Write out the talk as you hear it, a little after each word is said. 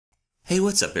Hey,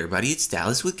 what's up everybody, it's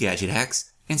Dallas with Gadget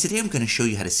Hacks, and today I'm going to show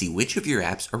you how to see which of your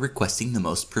apps are requesting the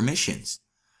most permissions.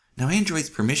 Now, Android's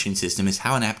permission system is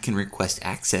how an app can request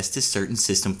access to certain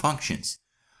system functions.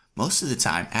 Most of the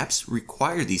time, apps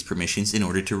require these permissions in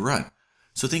order to run.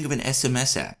 So think of an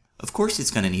SMS app. Of course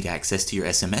it's going to need access to your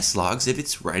SMS logs if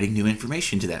it's writing new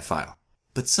information to that file.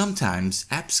 But sometimes,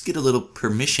 apps get a little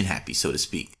permission happy, so to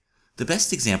speak. The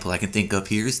best example I can think of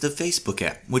here is the Facebook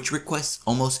app, which requests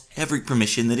almost every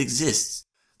permission that exists.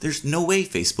 There's no way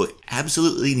Facebook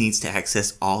absolutely needs to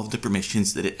access all of the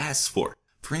permissions that it asks for.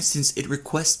 For instance, it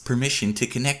requests permission to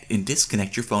connect and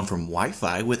disconnect your phone from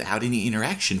Wi-Fi without any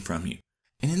interaction from you.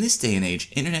 And in this day and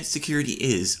age, internet security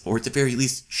is, or at the very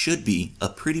least should be, a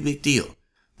pretty big deal.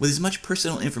 With as much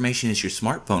personal information as your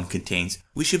smartphone contains,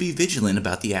 we should be vigilant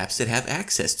about the apps that have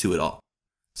access to it all.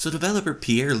 So developer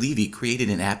Pierre Levy created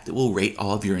an app that will rate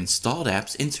all of your installed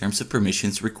apps in terms of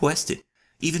permissions requested.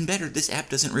 Even better, this app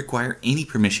doesn't require any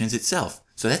permissions itself,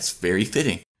 so that's very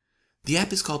fitting. The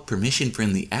app is called Permission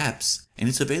Friendly Apps, and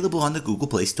it's available on the Google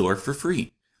Play Store for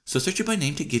free. So search it by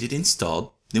name to get it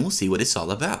installed, then we'll see what it's all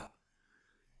about.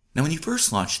 Now when you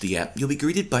first launch the app, you'll be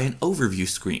greeted by an overview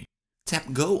screen.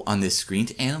 Tap Go on this screen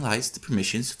to analyze the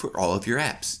permissions for all of your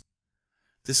apps.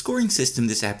 The scoring system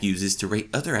this app uses to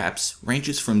rate other apps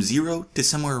ranges from 0 to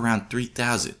somewhere around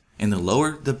 3,000, and the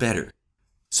lower the better.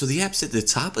 So the apps at the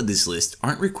top of this list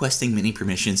aren't requesting many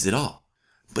permissions at all.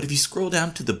 But if you scroll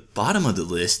down to the bottom of the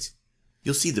list,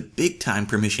 you'll see the big time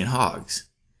permission hogs.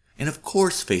 And of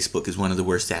course Facebook is one of the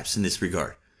worst apps in this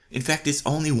regard. In fact, it's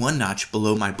only one notch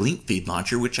below my Blink feed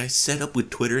launcher, which I set up with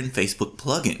Twitter and Facebook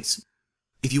plugins.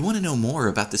 If you want to know more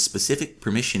about the specific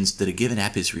permissions that a given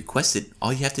app is requested,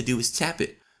 all you have to do is tap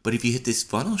it. But if you hit this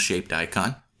funnel-shaped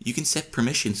icon, you can set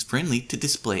permissions friendly to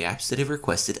display apps that have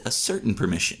requested a certain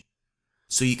permission.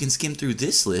 So you can skim through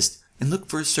this list and look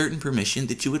for a certain permission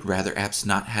that you would rather apps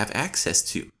not have access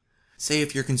to. Say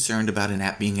if you're concerned about an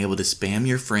app being able to spam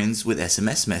your friends with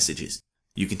SMS messages,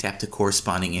 you can tap the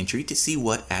corresponding entry to see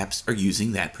what apps are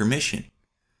using that permission.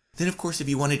 Then of course if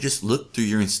you want to just look through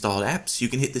your installed apps, you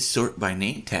can hit the Sort by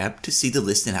Name tab to see the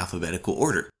list in alphabetical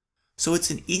order. So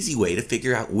it's an easy way to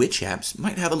figure out which apps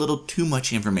might have a little too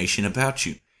much information about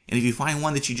you. And if you find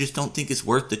one that you just don't think is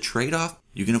worth the trade-off,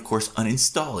 you can of course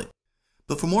uninstall it.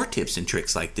 But for more tips and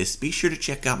tricks like this, be sure to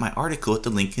check out my article at the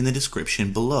link in the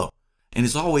description below. And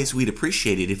as always, we'd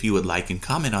appreciate it if you would like and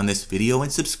comment on this video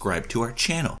and subscribe to our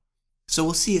channel. So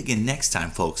we'll see you again next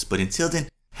time folks, but until then,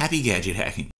 happy gadget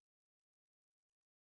hacking!